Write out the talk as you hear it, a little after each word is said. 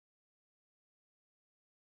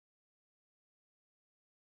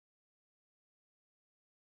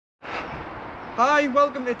Hi,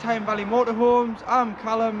 welcome to Tyne Valley Motorhomes. I'm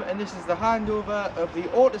Callum and this is the handover of the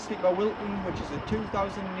Auto Sleeper Wilton, which is a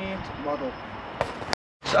 2008 model.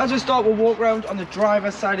 So as we start, we'll walk around on the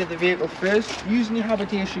driver's side of the vehicle first, using your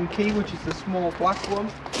habitation key, which is the small black one.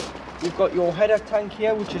 You've got your header tank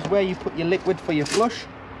here, which is where you put your liquid for your flush.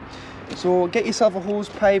 So get yourself a hose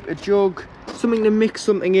pipe, a jug, something to mix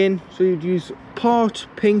something in. So you'd use part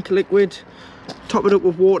pink liquid, top it up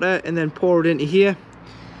with water and then pour it into here.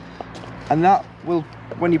 And that will,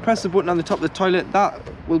 when you press the button on the top of the toilet, that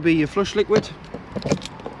will be your flush liquid.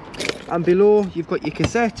 And below you've got your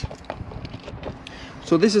cassette.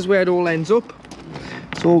 So this is where it all ends up.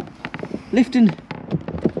 So lifting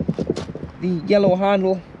the yellow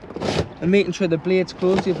handle and making sure the blade's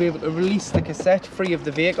closed, you'll be able to release the cassette free of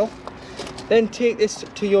the vehicle. Then take this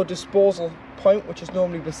to your disposal point, which is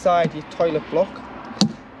normally beside your toilet block.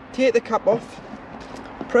 Take the cap off,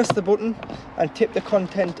 press the button and tip the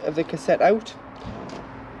content of the cassette out.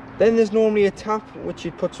 Then there's normally a tap which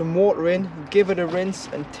you'd put some water in, give it a rinse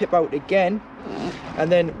and tip out again.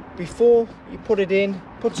 And then before you put it in,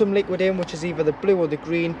 put some liquid in, which is either the blue or the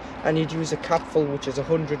green, and you'd use a capful which is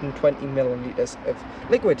 120 millilitres of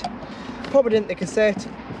liquid. Pop it in the cassette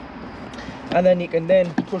and then you can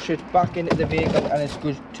then push it back into the vehicle and it's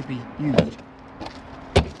good to be used.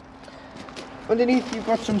 Underneath you've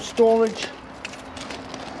got some storage.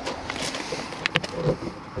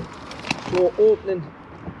 So opening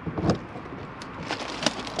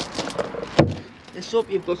this up,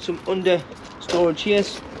 you've got some under storage here.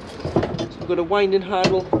 So you've got a winding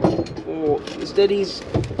handle for the steadies,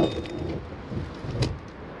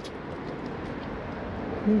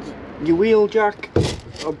 your wheel jack,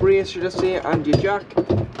 or brace should I say, and your jack,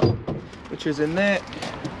 which is in there.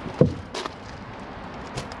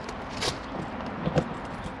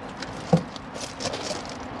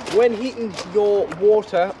 When heating your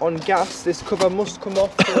water on gas, this cover must come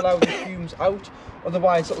off to allow the fumes out,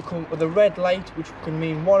 otherwise it will come up with a red light, which can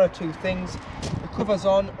mean one or two things: the cover's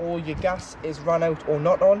on or your gas is run out or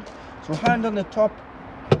not on. So hand on the top,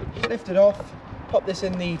 lift it off, pop this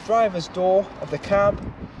in the driver's door of the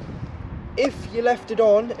cab. If you left it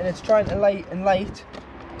on and it's trying to light,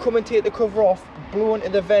 come and take the cover off, blow into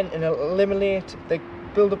the vent and it'll eliminate the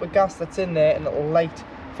build up of gas that's in there and it'll light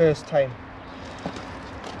first time.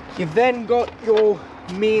 You've then got your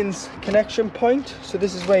mains connection point. So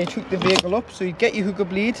this is where you hook the vehicle up. So you get your hooker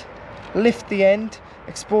bleed, lift the end,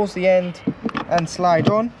 expose the end and slide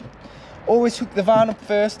on. Always hook the van up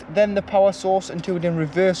first, then the power source, and do it in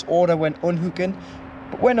reverse order when unhooking.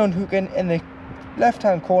 But when unhooking, in the left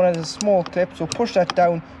hand corner there's a small clip, so push that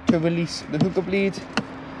down to release the hooker bleed.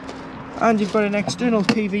 And you've got an external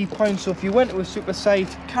TV point, so if you went to a super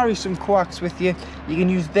site, carry some coax with you, you can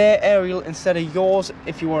use their aerial instead of yours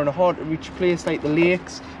if you are in a hard to reach place like the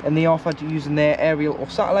lakes and they offer to using their aerial or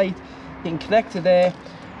satellite. You can connect to there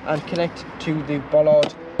and connect to the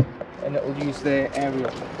bollard and it will use their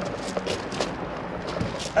aerial.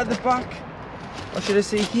 At the back, or should I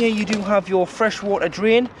say here, you do have your freshwater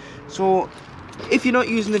drain. So if you're not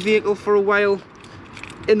using the vehicle for a while,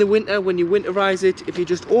 in the winter, when you winterize it, if you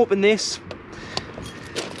just open this,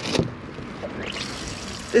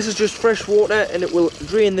 this is just fresh water and it will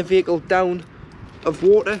drain the vehicle down of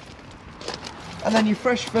water. And then your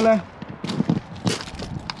fresh filler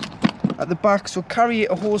at the back, so carry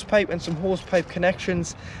a hose pipe and some hose pipe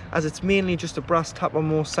connections, as it's mainly just a brass tap on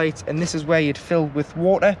most sites, and this is where you'd fill with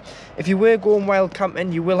water. If you were going wild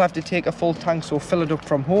camping, you will have to take a full tank, so fill it up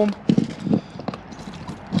from home.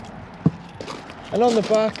 And on the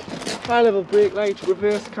back, high level brake light,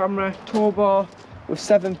 reverse camera, tow bar with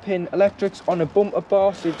 7-pin electrics on a bumper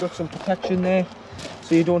bar, so you've got some protection there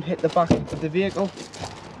so you don't hit the back of the vehicle.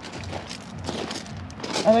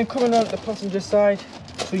 And then coming around the passenger side,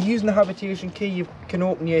 so using the habitation key you can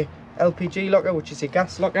open your LPG locker, which is your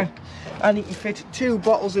gas locker, and you can fit 2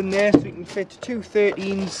 bottles in there, so you can fit 2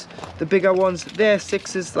 13s, the bigger ones, they're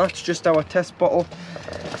 6s, that's just our test bottle.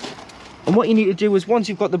 And what you need to do is, once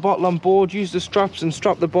you've got the bottle on board, use the straps and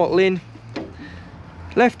strap the bottle in.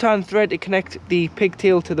 Left hand thread to connect the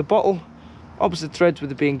pigtail to the bottle, opposite threads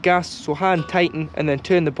with it being gas, so hand tighten and then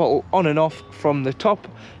turn the bottle on and off from the top.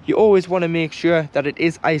 You always want to make sure that it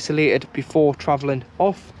is isolated before travelling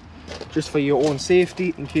off, just for your own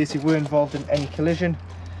safety in case you were involved in any collision.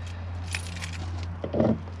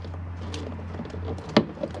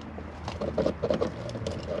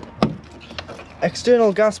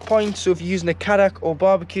 External gas point, so if you're using a Caddock or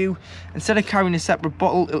barbecue, instead of carrying a separate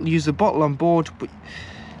bottle, it'll use the bottle on board. But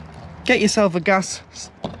get yourself a gas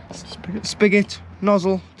spigot,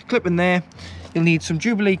 nozzle, clip in there. you'll need some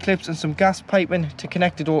Jubilee clips and some gas piping to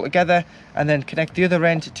connect it all together, and then connect the other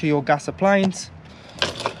end to your gas appliance.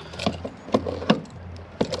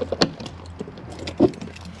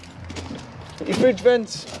 Your fridge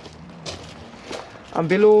vents, and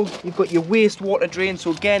below you've got your wastewater drain.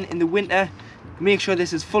 So again, in the winter, make sure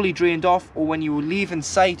this is fully drained off, or when you leave in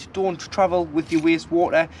sight, don't travel with your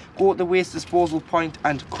wastewater. Go to the waste disposal point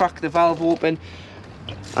and crack the valve open,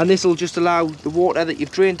 and this will just allow the water that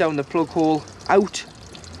you've drained down the plug hole out.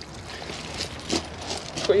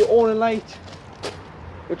 You've got your awning light,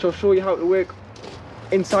 which I'll show you how to work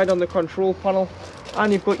inside on the control panel,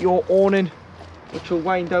 and you've got your awning, which will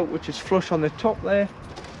wind out, which is flush on the top there.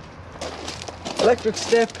 Electric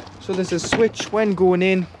step, so there's a switch when going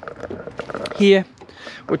in here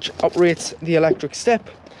which operates the electric step.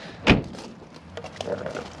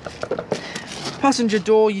 Passenger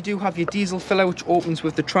door, you do have your diesel filler, which opens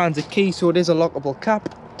with the transit key, so it is a lockable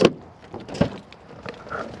cap.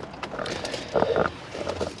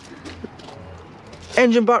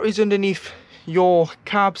 Engine batteries underneath your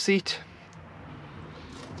cab seat,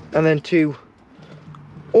 and then to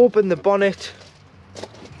open the bonnet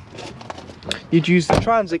you'd use the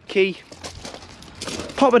transit key,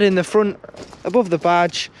 pop it in the front above the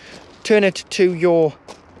badge, turn it to your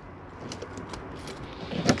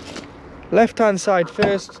left hand side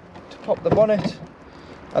first to pop the bonnet,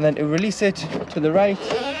 and then to release it to the right.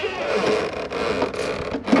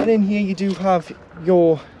 And in here you do have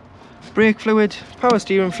your brake fluid, power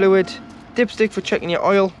steering fluid, dipstick for checking your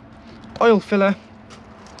oil, oil filler,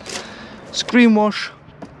 screen wash,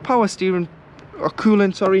 power steering or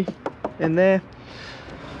coolant, sorry, in there.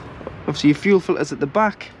 Obviously your fuel filters at the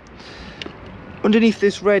back. Underneath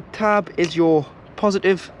this red tab is your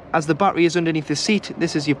positive, as the battery is underneath the seat.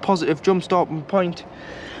 This is your positive jump starting point,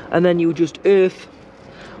 and then you just earth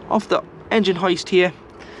off the engine hoist here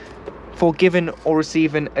for giving or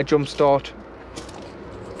receiving a jump start.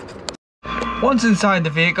 Once inside the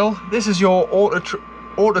vehicle, this is your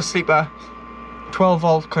auto sleeper 12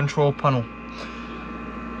 volt control panel.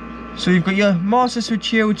 So you've got your master switch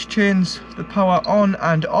here, which turns the power on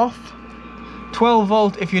and off. 12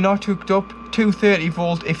 volt if you're not hooked up, 230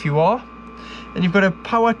 volt if you are. And you've got a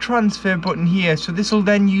power transfer button here, so this will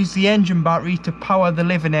then use the engine battery to power the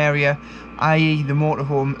living area, i.e. the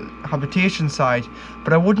motorhome habitation side.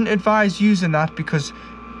 But I wouldn't advise using that, because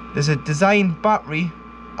there's a designed battery,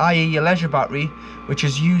 i.e. your leisure battery, which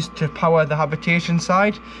is used to power the habitation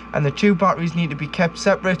side, and the two batteries need to be kept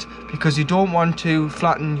separate, because you don't want to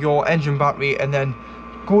flatten your engine battery and then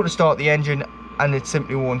go to start the engine and it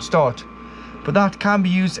simply won't start. But that can be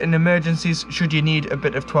used in emergencies should you need a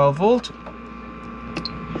bit of 12 volt.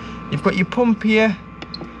 You've got your pump here,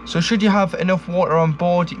 so should you have enough water on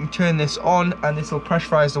board, you can turn this on and this will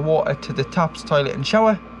pressurize the water to the taps, toilet and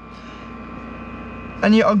shower.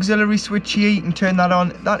 And your auxiliary switch here, you can turn that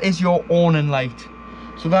on. That is your awning light.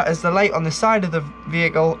 So that is the light on the side of the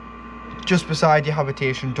vehicle just beside your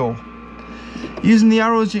habitation door. Using the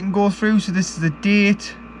arrows you can go through, so this is the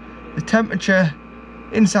date, the temperature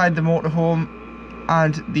inside the motorhome,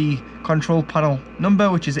 and the control panel number,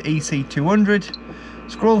 which is EC200.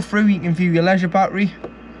 Scroll through, you can view your leisure battery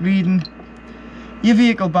reading, your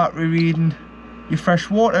vehicle battery reading, your fresh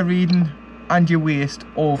water reading, and your waste,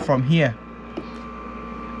 all from here.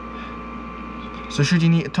 So should you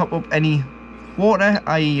need to top up any water,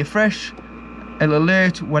 i.e. your fresh, it'll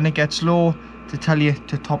alert when it gets low to tell you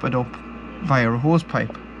to top it up via a hose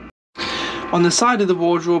pipe. On the side of the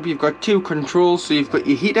wardrobe you've got two controls. So you've got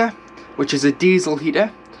your heater, which is a diesel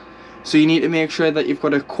heater. So you need to make sure that you've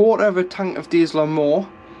got a quarter of a tank of diesel or more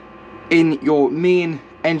in your main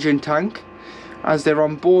engine tank, as they're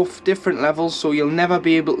on both different levels, so you'll never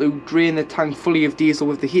be able to drain the tank fully of diesel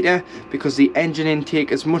with the heater because the engine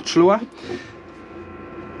intake is much lower.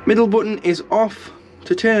 Middle button is off.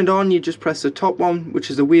 To turn it on, you just press the top one, which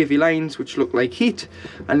is the wavy lines which look like heat,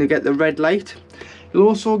 and you'll get the red light. You'll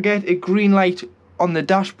also get a green light on the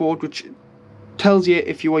dashboard, which tells you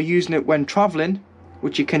if you are using it when travelling,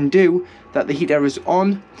 which you can do, that the heater is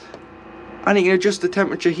on. And you can adjust the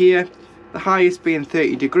temperature here, the highest being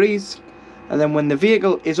 30 degrees. And then when the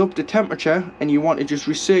vehicle is up to temperature and you want to just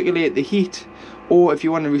recirculate the heat, or if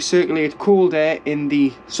you want to recirculate cold air in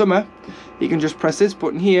the summer, you can just press this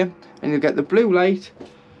button here and you'll get the blue light,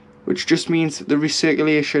 which just means the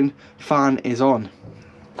recirculation fan is on.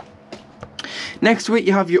 Next to it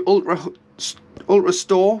you have your Ultra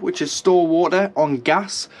Store, which is store water on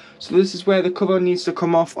gas. So this is where the cover needs to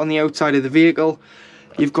come off on the outside of the vehicle.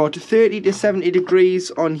 You've got 30 to 70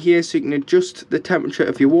 degrees on here, so you can adjust the temperature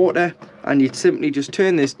of your water, and you'd simply just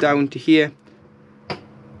turn this down to here,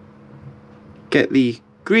 get the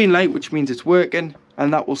green light, which means it's working,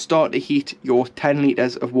 and that will start to heat your 10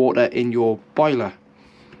 litres of water in your boiler.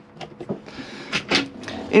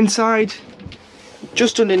 Inside,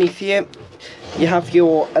 just underneath here, you have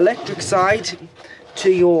your electric side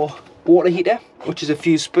to your water heater, which is a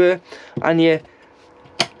fuse spur, and your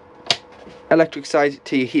electric side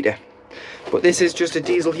to your heater. But this is just a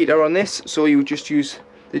diesel heater on this, so you would just use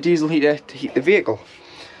the diesel heater to heat the vehicle.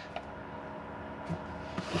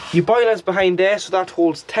 Your boiler's behind there, so that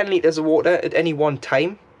holds 10 litres of water at any one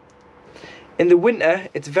time. In the winter,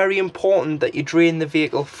 it's very important that you drain the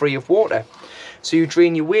vehicle free of water. So you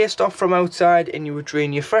drain your waste off from outside, and you would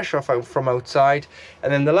drain your fresh off from outside.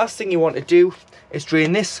 And then the last thing you want to do is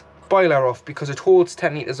drain this boiler off, because it holds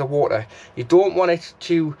 10 litres of water. You don't want it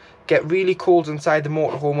to get really cold inside the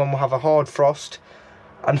motorhome when we have a hard frost,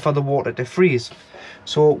 and for the water to freeze.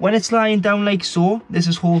 So when it's lying down like so, this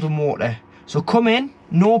is holding water. So come in,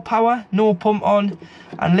 no power, no pump on,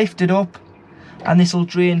 and lift it up, and this will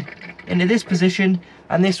drain into this position,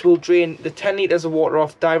 and this will drain the 10 litres of water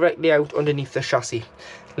off directly out underneath the chassis.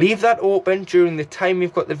 Leave that open during the time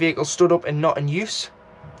you've got the vehicle stood up and not in use.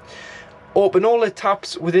 Open all the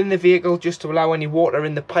taps within the vehicle just to allow any water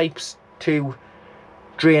in the pipes to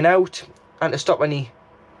drain out, and to stop any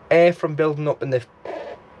air from building up in the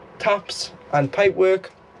taps and pipework.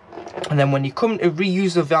 And then when you come to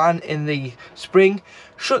reuse the van in the spring,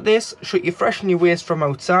 shut this, shut your fresh and your waste from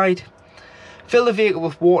outside, fill the vehicle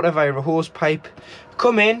with water via a hose pipe,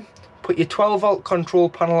 come in, put your 12 volt control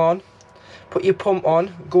panel on, put your pump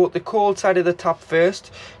on, go at the cold side of the tap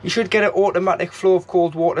first. You should get an automatic flow of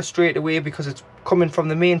cold water straight away, because it's coming from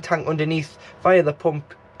the main tank underneath via the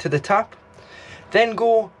pump to the tap. Then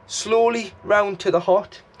go slowly round to the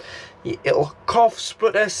hot. It'll cough,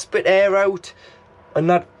 splutter, spit air out, and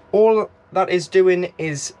that all that is doing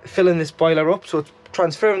is filling this boiler up. So it's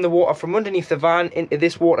transferring the water from underneath the van into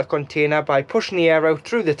this water container by pushing the air out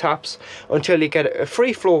through the taps until you get a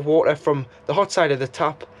free flow of water from the hot side of the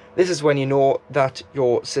tap. This is when you know that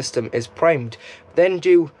your system is primed. Then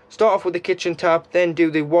start off with the kitchen tap, then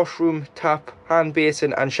do the washroom tap, hand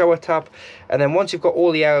basin and shower tap, and then once you've got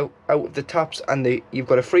all the air out of the taps and you've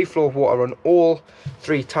got a free flow of water on all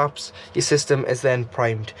 3 taps, your system is then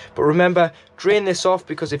primed. But remember, drain this off,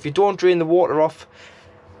 because if you don't drain the water off,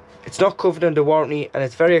 it's not covered under warranty, and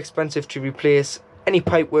it's very expensive to replace any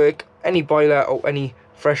pipework, any boiler or any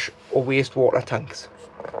fresh or waste water tanks.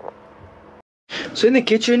 So in the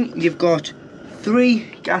kitchen, you've got 3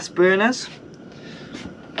 gas burners,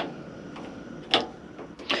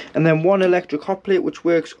 and then 1 electric hot plate, which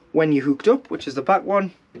works when you're hooked up, which is the back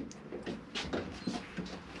one.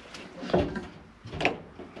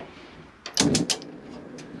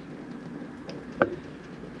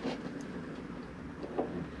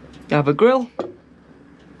 You have a grill,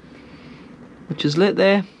 which is lit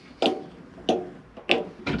there.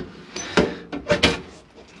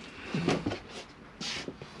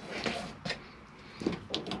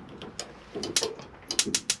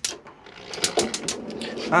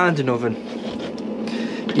 And an oven.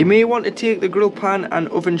 You may want to take the grill pan and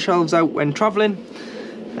oven shelves out when travelling.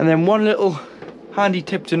 And then one little handy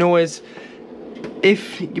tip to know is,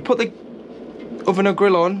 if you put the oven or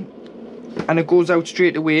grill on and it goes out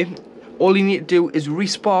straight away, all you need to do is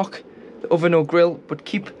re-spark the oven or grill, but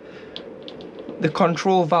keep the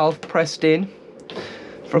control valve pressed in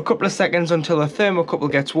for a couple of seconds until the thermocouple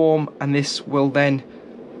gets warm, and this will then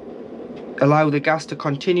allow the gas to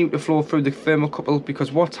continue to flow through the thermocouple,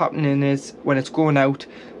 because what's happening is when it's going out,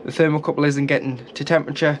 the thermocouple isn't getting to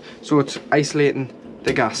temperature, so it's isolating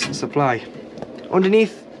the gas supply.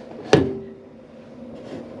 Underneath,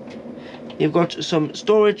 you've got some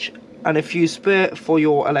storage and a fuse spare for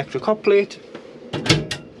your electric hot plate.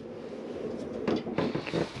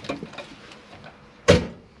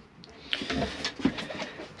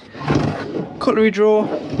 Cutlery drawer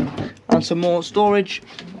and some more storage.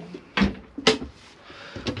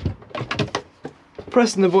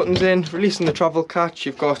 Pressing the buttons in, releasing the travel catch,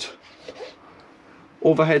 you've got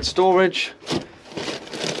overhead storage,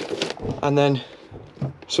 and then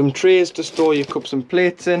some trays to store your cups and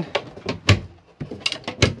plates in.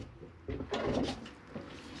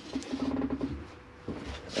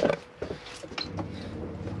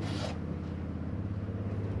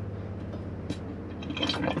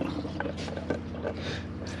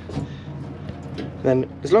 Then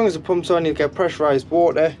as long as the pump's on, you'll get pressurised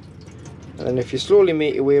water. And then if you slowly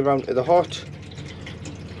make your way around to the hot,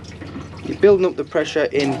 you're building up the pressure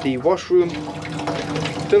in the washroom,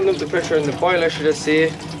 building up the pressure in the boiler, should I say.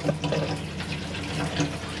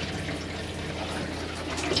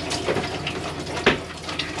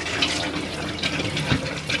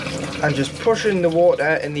 and just pushing the water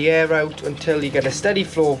and the air out until you get a steady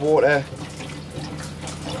flow of water.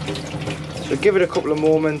 So give it a couple of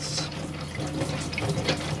moments.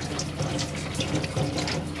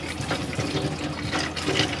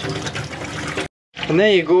 And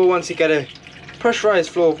there you go. Once you get a pressurized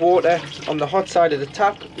flow of water on the hot side of the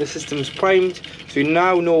tap, the system's primed, so you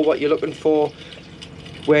now know what you're looking for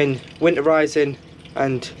when winterizing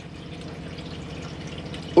and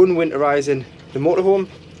unwinterizing the motorhome.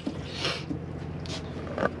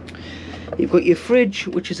 You've got your fridge,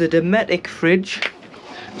 which is a Dometic fridge,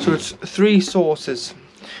 so it's 3 sources.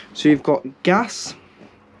 So you've got gas,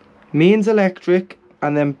 mains electric,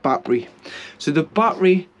 and then battery. So the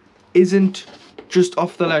battery isn't just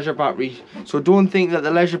off the leisure battery, so don't think that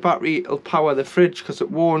the leisure battery will power the fridge, because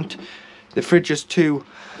it won't. The fridge is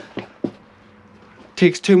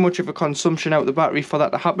takes too much of a consumption out of the battery for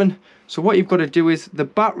that to happen. So what you've got to do is, the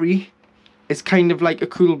battery is kind of like a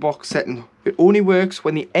cool box setting. It only works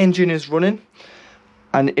when the engine is running,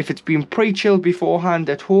 and if it's been pre-chilled beforehand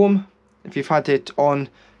at home, if you've had it on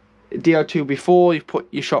a day or two before, you put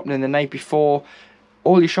your shopping in the night before,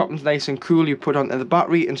 all your shopping's nice and cool, you put onto the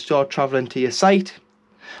battery and start travelling to your site.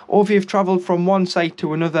 Or if you've travelled from one site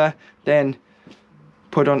to another, then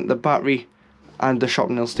put onto the battery and the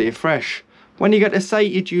shopping will stay fresh. When you get to site,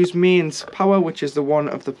 you'd use mains power, which is the one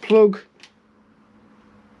of the plug.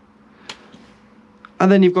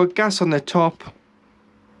 And then you've got gas on the top,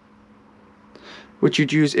 which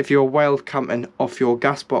you'd use if you're wild camping off your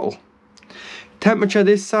gas bottle. Temperature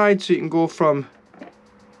this side, so you can go from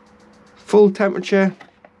full temperature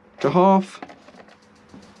to half,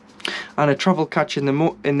 and a travel catch in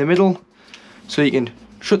the middle, so you can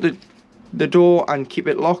shut the door and keep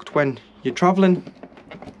it locked when you're traveling.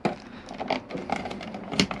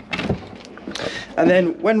 And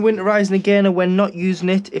then when winterizing again, or when not using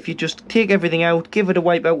it, if you just take everything out, give it a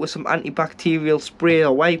wipe out with some antibacterial spray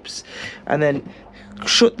or wipes, and then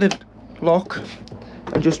shut the lock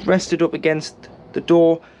and just rest it up against the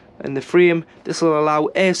door and the frame, this will allow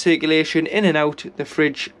air circulation in and out the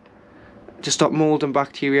fridge to stop mold and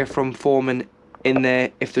bacteria from forming in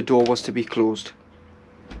there if the door was to be closed.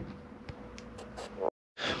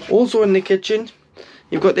 Also in the kitchen,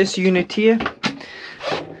 you've got this unit here,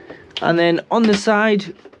 and then on the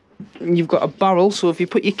side you've got a barrel, so if you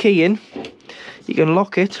put your key in, you can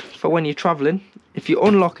lock it for when you're travelling. If you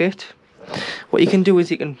unlock it, what you can do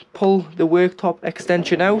is you can pull the worktop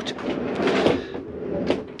extension out.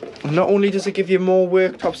 Not only does it give you more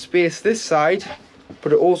worktop space this side,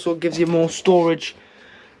 but it also gives you more storage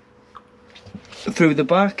through the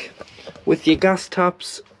back with your gas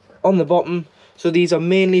taps on the bottom. So these are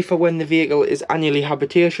mainly for when the vehicle is annually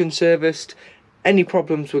habitation serviced. Any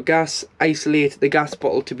problems with gas, isolate the gas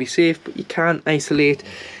bottle to be safe, but you can't isolate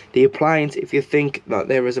the appliance if you think that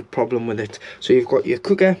there is a problem with it. So you've got your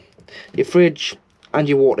cooker, your fridge, and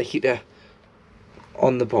your water heater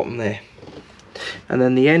on the bottom there. And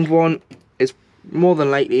then the end one is more than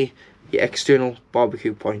likely your external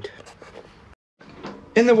barbecue point.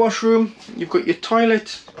 In the washroom, you've got your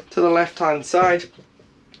toilet to the left hand side.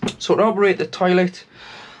 So to operate the toilet,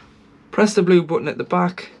 press the blue button at the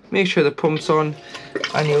back, make sure the pump's on,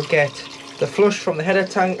 and you'll get the flush from the header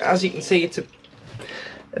tank. As you can see, it's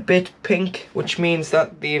a bit pink, which means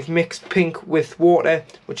that they've mixed pink with water,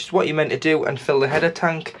 which is what you're meant to do, and fill the header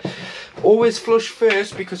tank. Always flush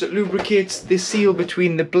first because it lubricates the seal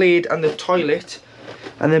between the blade and the toilet.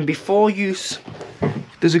 And then before use,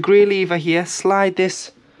 there's a grey lever here, slide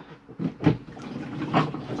this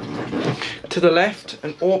to the left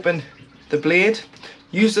and open the blade.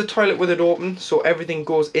 Use the toilet with it open so everything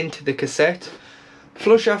goes into the cassette.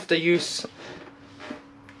 Flush after use.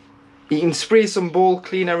 You can spray some bowl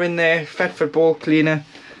cleaner in there, Fetford bowl cleaner,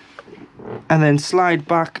 and then slide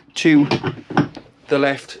back to the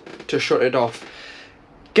left to shut it off.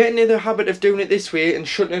 Get into the habit of doing it this way and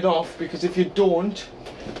shutting it off, because if you don't,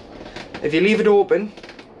 if you leave it open,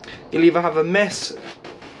 you'll either have a mess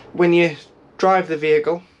when you drive the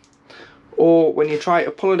vehicle, or when you try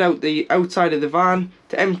to pull it out the outside of the van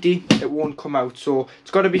to empty, it won't come out. So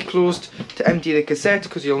it's got to be closed to empty the cassette,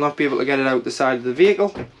 because you'll not be able to get it out the side of the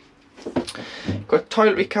vehicle. Got a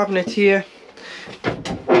toiletry cabinet here,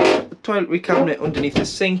 a toiletry cabinet underneath the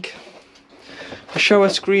sink, the shower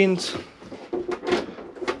screens.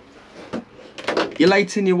 Your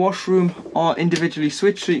lights in your washroom are individually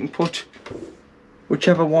switched, so you can put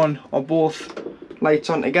whichever one or both lights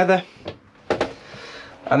on together.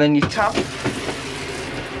 And then you tap,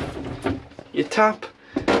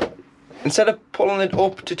 instead of pulling it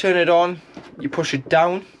up to turn it on, you push it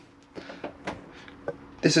down.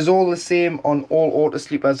 This is all the same on all auto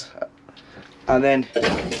sleepers. And then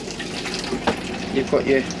you've got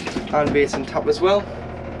your hand basin tap as well,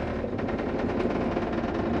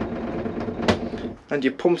 and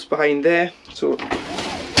your pumps behind there. So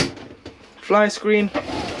fly screen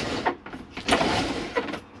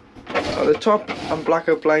at the top and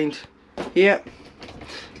blackout blind here,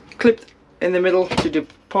 clipped in the middle to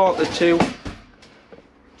depart the two.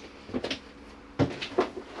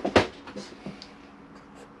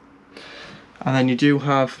 And then you do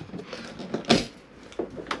have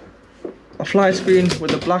a fly screen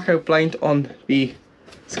with a blackout blind on the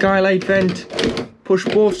skylight vent. Push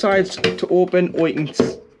both sides to open, or you can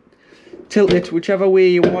tilt it whichever way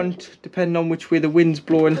you want, depending on which way the wind's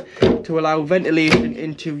blowing, to allow ventilation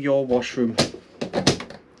into your washroom.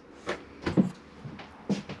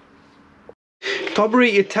 To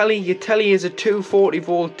operate your telly is a 240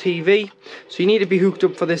 volt TV, so you need to be hooked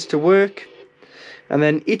up for this to work. And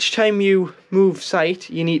then each time you move site,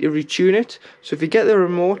 you need to retune it. So if you get the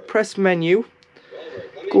remote, press menu,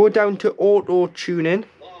 go down to auto tuning,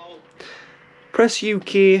 press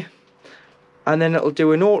UK, and then it'll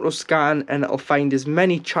do an auto scan and it'll find as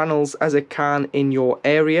many channels as it can in your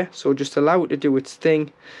area. So just allow it to do its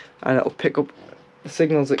thing and it'll pick up the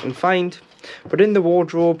signals it can find. But in the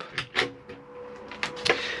wardrobe,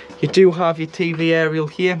 you do have your TV aerial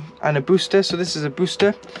here and a booster. So this is a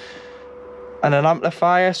booster and an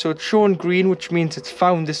amplifier. So it's showing green, which means it's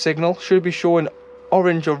found the signal. Should be showing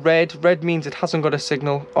orange or red. Red means it hasn't got a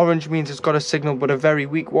signal. Orange means it's got a signal, but a very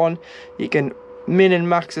weak one. You can min and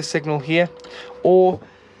max a signal here, or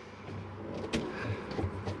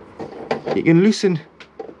you can loosen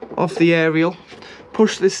off the aerial,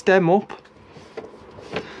 push the stem up,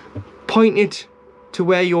 point it to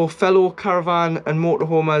where your fellow caravan and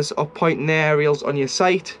motorhomers are pointing their aerials on your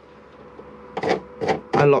site,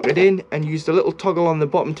 and lock it in, and use the little toggle on the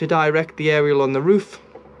bottom to direct the aerial on the roof.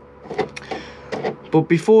 But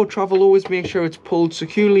before travel, always make sure it's pulled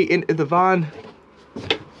securely into the van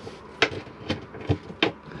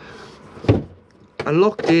and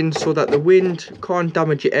locked in so that the wind can't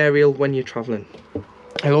damage your aerial when you're travelling.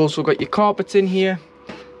 You've also got your carpets in here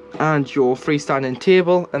and your freestanding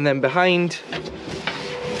table, and then behind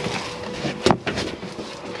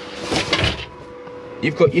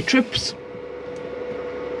you've got your trips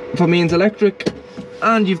for mains electric,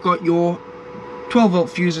 and you've got your 12 volt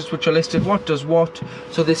fuses which are listed what does what.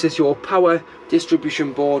 So this is your power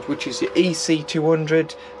distribution board, which is your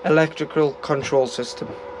EC200 electrical control system.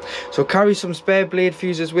 So carry some spare blade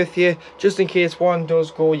fuses with you, just in case one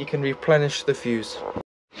does go, you can replenish the fuse.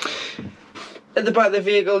 At the back of the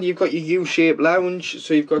vehicle, you've got your U-shaped lounge,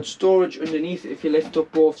 so you've got storage underneath if you lift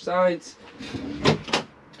up both sides.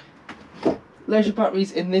 Leisure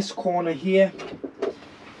batteries in this corner here,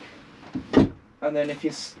 and then if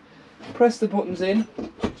you press the buttons in,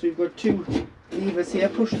 so you've got two levers here,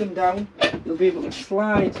 push them down, you'll be able to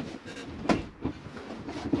slide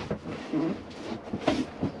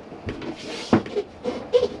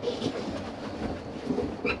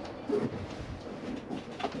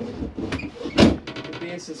the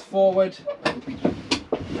bases forward,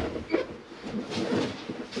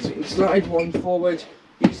 so you can slide one forward.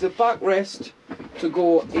 Use the backrest to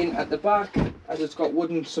go in at the back, as it's got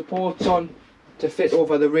wooden supports on to fit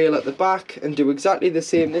over the rail at the back, and do exactly the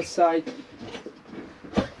same this side.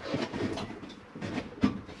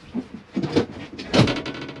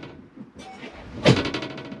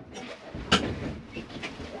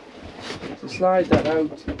 So slide that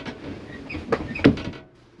out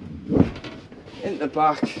in the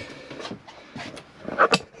back,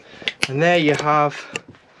 and there you have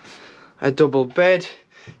a double bed.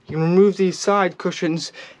 You can remove these side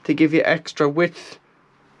cushions to give you extra width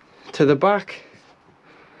to the back,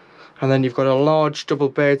 and then you've got a large double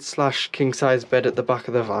bed slash king size bed at the back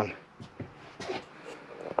of the van.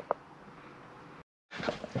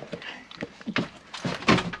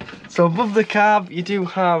 So above the cab you do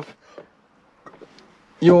have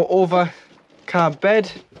your over cab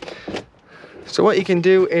bed. So what you can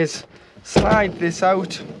do is slide this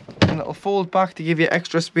out and it'll fold back to give you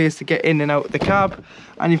extra space to get in and out of the cab,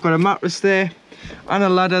 and you've got a mattress there and a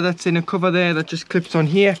ladder that's in a cover there that just clips on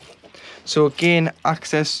here, so again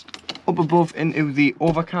access up above into the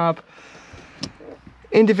overcab.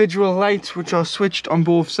 Individual lights which are switched on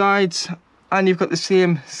both sides, and you've got the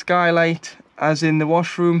same skylight as in the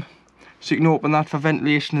washroom, so you can open that for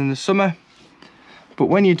ventilation in the summer. But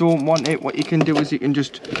when you don't want it, what you can do is you can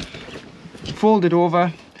just fold it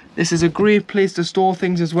over. This is a great place to store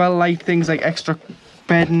things as well, like things like extra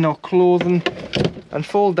bedding or clothing, and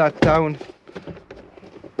fold that down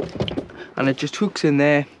and it just hooks in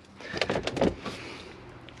there,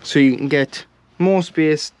 so you can get more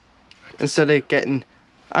space instead of getting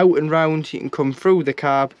out and round, you can come through the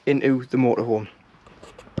cab into the motorhome.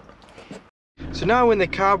 So now in the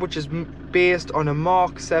cab, which is based on a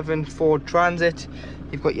Mark 7 Ford Transit,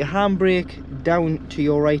 you've got your handbrake down to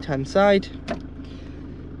your right hand side.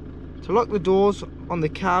 To lock the doors on the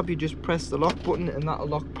cab, you just press the lock button and that'll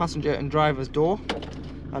lock passenger and driver's door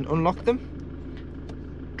and unlock them.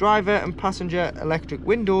 Driver and passenger electric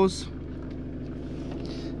windows.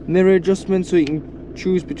 Mirror adjustment, so you can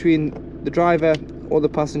choose between the driver or the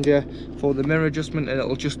passenger for the mirror adjustment, and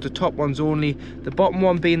it'll adjust the top ones only. The bottom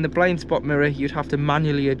one being the blind spot mirror, you'd have to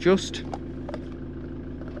manually adjust.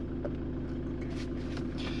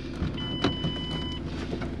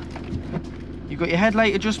 You've got your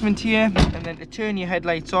headlight adjustment here, and then to turn your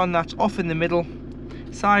headlights on, that's off in the middle,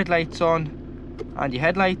 side lights on, and your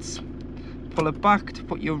headlights. Pull it back to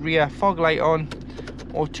put your rear fog light on,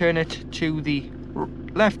 or turn it to the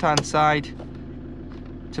left hand side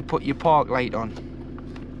to put your park light on.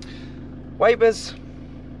 Wipers.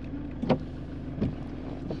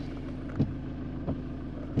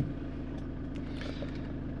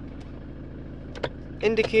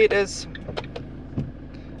 Indicators.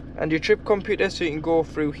 And your trip computer, so you can go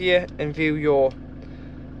through here and view your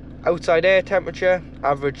outside air temperature,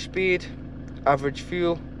 average speed, average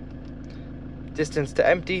fuel, distance to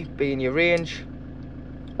empty being your range,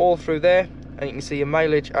 all through there. And you can see your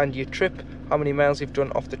mileage and your trip, how many miles you've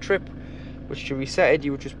done off the trip. Which to reset it,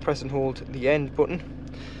 you would just press and hold the end button.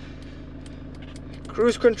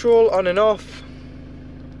 Cruise control on and off.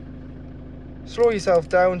 Slow yourself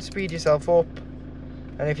down, speed yourself up,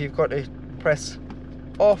 and if you've got to press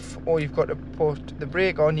off or you've got to put the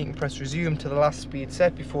brake on, you can press resume to the last speed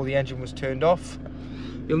set before the engine was turned off.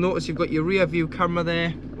 You'll notice you've got your rear view camera there,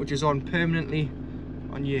 which is on permanently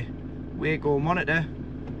on your Wago monitor.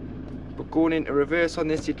 But going into reverse on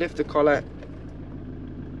this, you'd lift the collar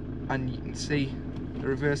and you can see the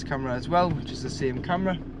reverse camera as well, which is the same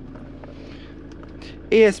camera.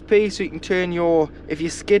 ESP, so you can turn your, if you're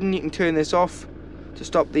skidding, you can turn this off to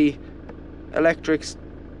stop the electric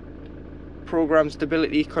program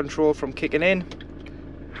stability control from kicking in.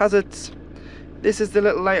 Hazards, this is the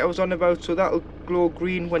little light I was on about, so that'll glow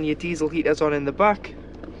green when your diesel heater's on in the back.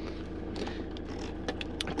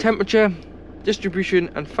 Temperature, distribution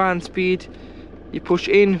and fan speed, you push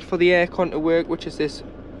in for the aircon to work, which is this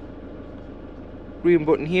green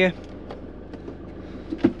button here.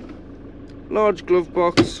 Large glove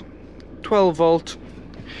box, 12 volt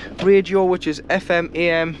radio, which is FM,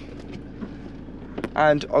 AM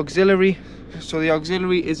and auxiliary. So the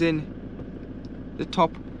auxiliary is in the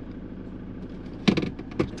top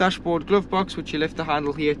dashboard glove box, which you lift the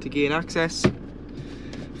handle here to gain access.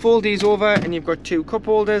 Fold these over and you've got two cup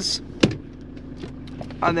holders,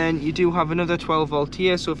 and then you do have another 12 volt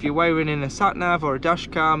here, so if you're wiring in a sat nav or a dash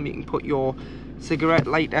cam, you can put your cigarette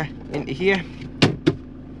lighter into here.